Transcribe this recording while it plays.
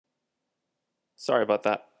Sorry about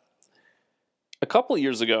that. A couple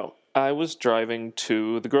years ago, I was driving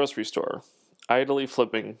to the grocery store, idly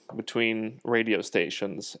flipping between radio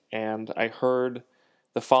stations, and I heard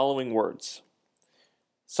the following words.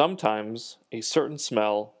 Sometimes a certain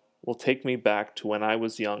smell will take me back to when I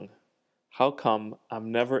was young. How come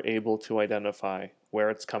I'm never able to identify where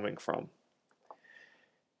it's coming from?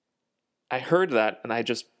 I heard that and I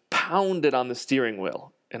just pounded on the steering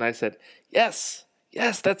wheel and I said, yes,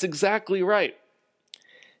 that's exactly right.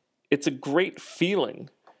 It's a great feeling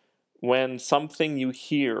when something you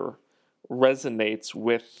hear resonates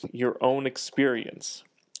with your own experience.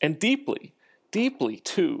 And deeply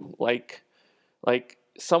too, like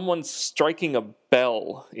someone striking a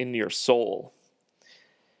bell in your soul.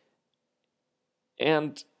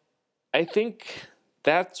 And I think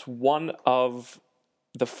that's one of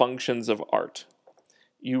the functions of art.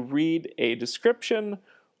 You read a description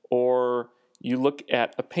or you look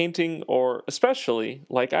at a painting, or especially,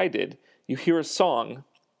 like I did, you hear a song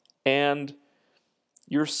and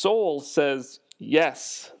your soul says,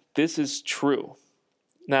 yes, this is true.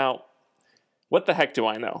 Now, what the heck do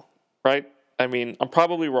I know, right? I mean, I'm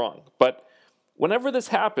probably wrong, but whenever this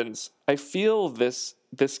happens, I feel this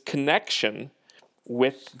connection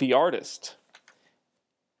with the artist.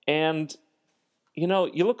 And, you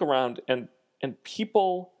look around and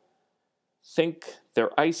people think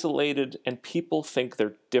they're isolated and people think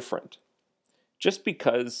they're different. Just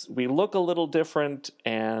because we look a little different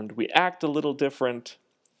and we act a little different,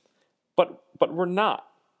 but we're not.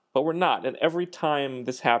 But we're not. And every time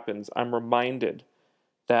this happens, I'm reminded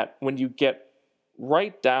that when you get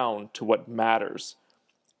right down to what matters,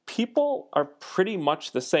 people are pretty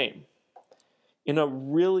much the same in a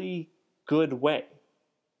really good way.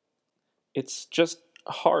 It's just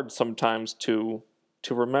hard sometimes to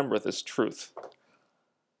remember this truth.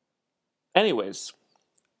 Anyways,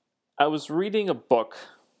 I was reading a book,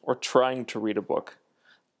 or trying to read a book,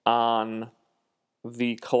 on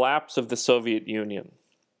the collapse of the Soviet Union.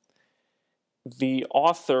 The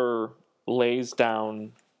author lays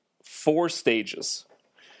down 4 stages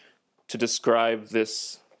to describe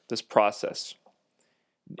this process.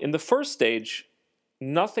 In the first stage,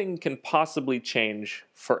 nothing can possibly change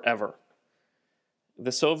forever.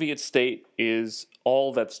 The Soviet state is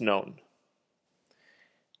all that's known.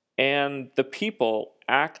 And the people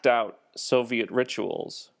act out Soviet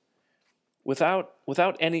rituals without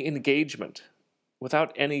any engagement,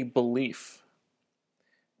 without any belief.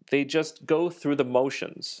 They just go through the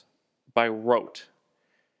motions by rote.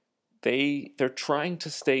 They're trying to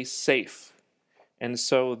stay safe, and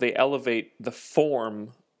so they elevate the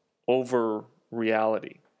form over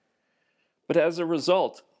reality. But as a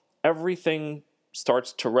result, everything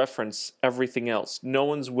starts to reference everything else. No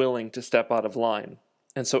one's willing to step out of line.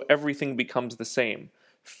 And so everything becomes the same.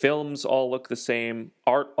 Films all look the same.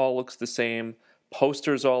 Art all looks the same.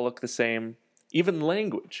 Posters all look the same. Even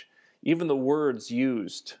language, even the words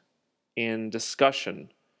used in discussion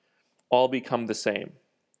all become the same.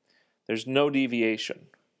 There's no deviation.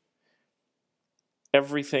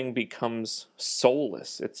 Everything becomes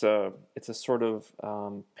soulless. It's a sort of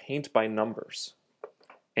paint by numbers.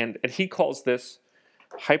 And he calls this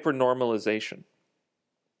hypernormalization.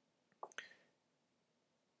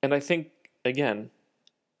 And I think, again,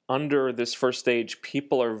 under this first stage,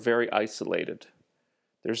 people are very isolated.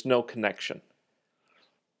 There's no connection.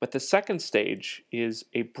 But the second stage is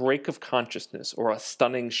a break of consciousness or a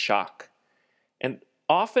stunning shock. And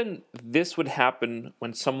often this would happen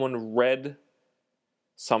when someone read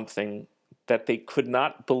something that they could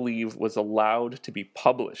not believe was allowed to be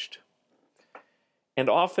published. And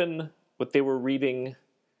often what they were reading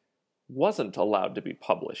wasn't allowed to be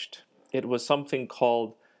published. It was something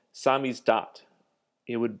called samizdat.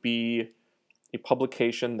 It would be a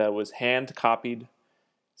publication that was hand-copied,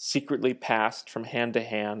 secretly passed from hand to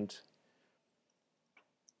hand.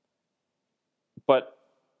 But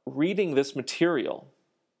reading this material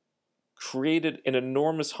created an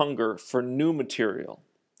enormous hunger for new material.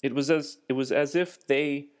 It was as if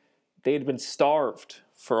they had been starved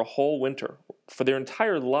for a whole winter, for their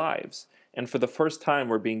entire lives, and for the first time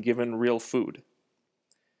were being given real food.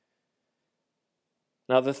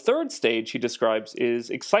 Now, the third stage he describes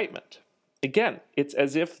is excitement. Again, it's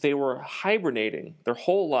as if they were hibernating their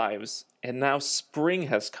whole lives, and now spring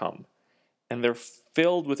has come, and they're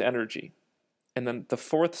filled with energy. And then the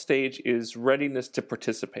fourth stage is readiness to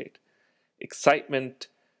participate. Excitement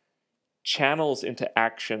channels into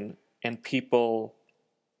action, and people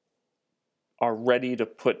are ready to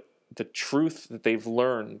put the truth that they've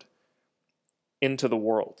learned into the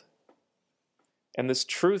world. And this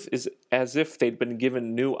truth is as if they'd been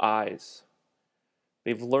given new eyes.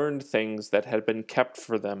 They've learned things that had been kept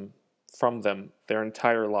from them their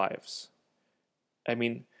entire lives. I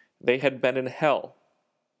mean, they had been in hell,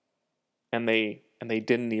 and they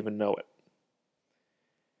didn't even know it.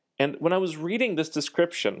 And when I was reading this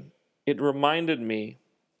description, it reminded me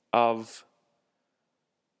of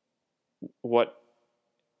what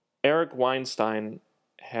Eric Weinstein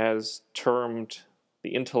has termed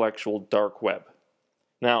the intellectual dark web.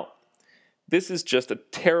 Now, this is just a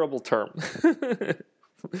terrible term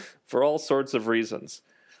for all sorts of reasons.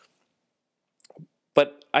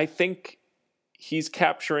 But I think he's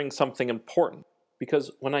capturing something important,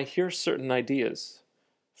 because when I hear certain ideas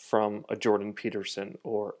from a Jordan Peterson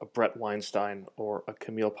or a Brett Weinstein or a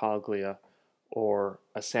Camille Paglia or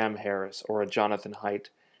a Sam Harris or a Jonathan Haidt,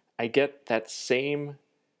 I get that same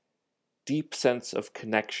deep sense of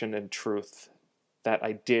connection and truth that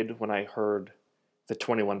I did when I heard the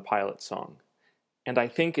 21 Pilots song. And I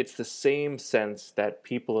think it's the same sense that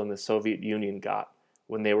people in the Soviet Union got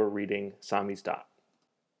when they were reading Samizdat.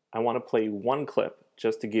 I want to play one clip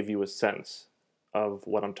just to give you a sense of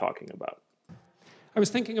what I'm talking about. I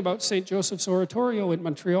was thinking about St. Joseph's Oratorio in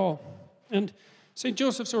Montreal. And St.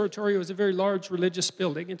 Joseph's Oratorio is a very large religious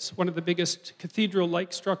building. It's one of the biggest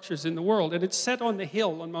cathedral-like structures in the world. And it's set on the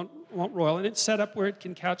hill on Mount Royal, and it's set up where it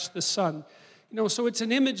can catch the sun. So it's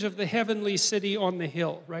an image of the heavenly city on the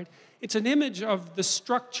hill, right? It's an image of the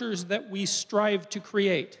structures that we strive to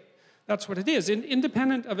create. That's what it is,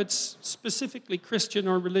 independent of its specifically Christian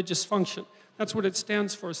or religious function. That's what it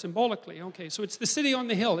stands for symbolically. Okay, so it's the city on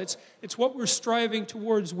the hill. It's what we're striving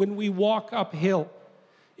towards when we walk uphill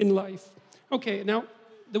in life. Okay, now,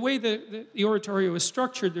 the way the oratorio is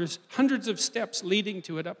structured, there's hundreds of steps leading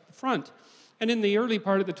to it up the front. And in the early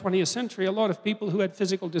part of the 20th century, a lot of people who had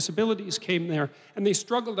physical disabilities came there, and they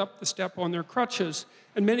struggled up the step on their crutches,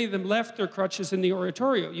 and many of them left their crutches in the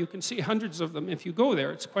oratorio. You can see hundreds of them if you go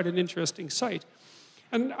there. It's quite an interesting sight.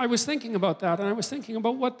 And I was thinking about that, and I was thinking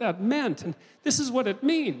about what that meant, and this is what it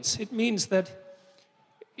means. It means that,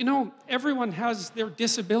 everyone has their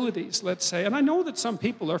disabilities, let's say, and I know that some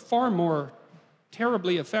people are far more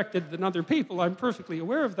terribly affected than other people. I'm perfectly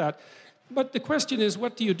aware of that. But the question is,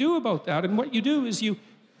 what do you do about that? And what you do is you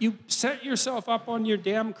set yourself up on your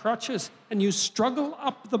damn crutches and you struggle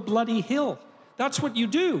up the bloody hill. That's what you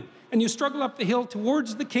do. And you struggle up the hill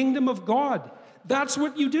towards the kingdom of God. That's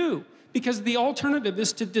what you do. Because the alternative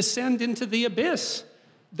is to descend into the abyss.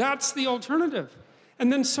 That's the alternative.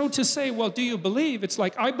 And then so to say, well, do you believe? It's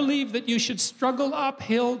like, I believe that you should struggle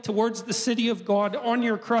uphill towards the city of God on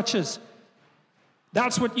your crutches.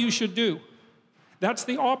 That's what you should do. That's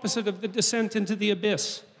the opposite of the descent into the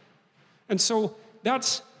abyss. And so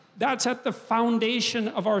that's at the foundation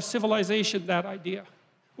of our civilization, that idea.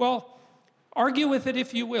 Well, argue with it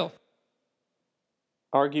if you will.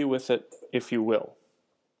 Argue with it if you will,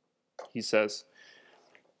 he says.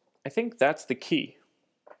 I think that's the key,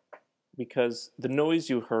 because the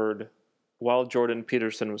noise you heard while Jordan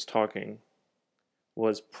Peterson was talking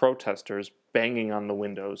was protesters banging on the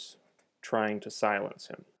windows, trying to silence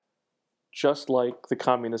him. Just like the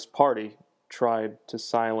Communist Party tried to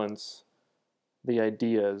silence the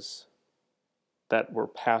ideas that were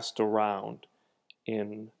passed around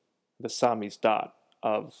in the Samizdat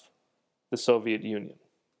of the Soviet Union.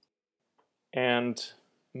 And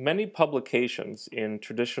many publications in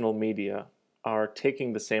traditional media are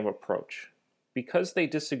taking the same approach. Because they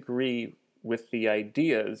disagree with the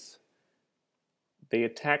ideas, they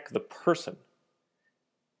attack the person.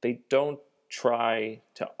 They don't try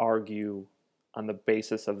to argue on the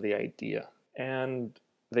basis of the idea. And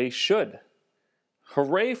they should.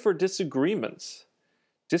 Hooray for disagreements.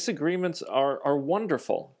 Disagreements are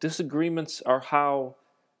wonderful. Disagreements are how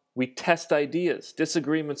we test ideas.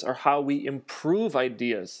 Disagreements are how we improve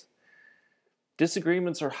ideas.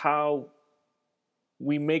 Disagreements are how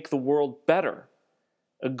we make the world better.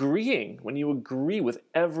 Agreeing, when you agree with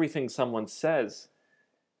everything someone says,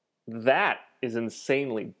 that is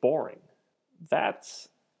insanely boring. That's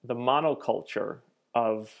the monoculture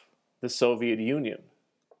of the Soviet Union.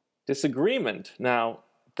 Disagreement, now,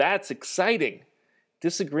 that's exciting.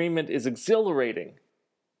 Disagreement is exhilarating.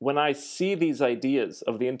 When I see these ideas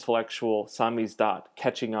of the intellectual Samizdat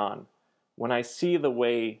catching on, when I see the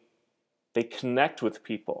way they connect with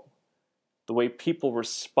people, the way people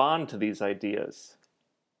respond to these ideas,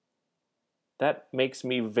 that makes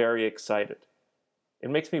me very excited.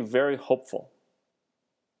 It makes me very hopeful.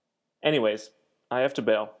 Anyways, I have to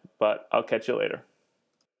bail, but I'll catch you later.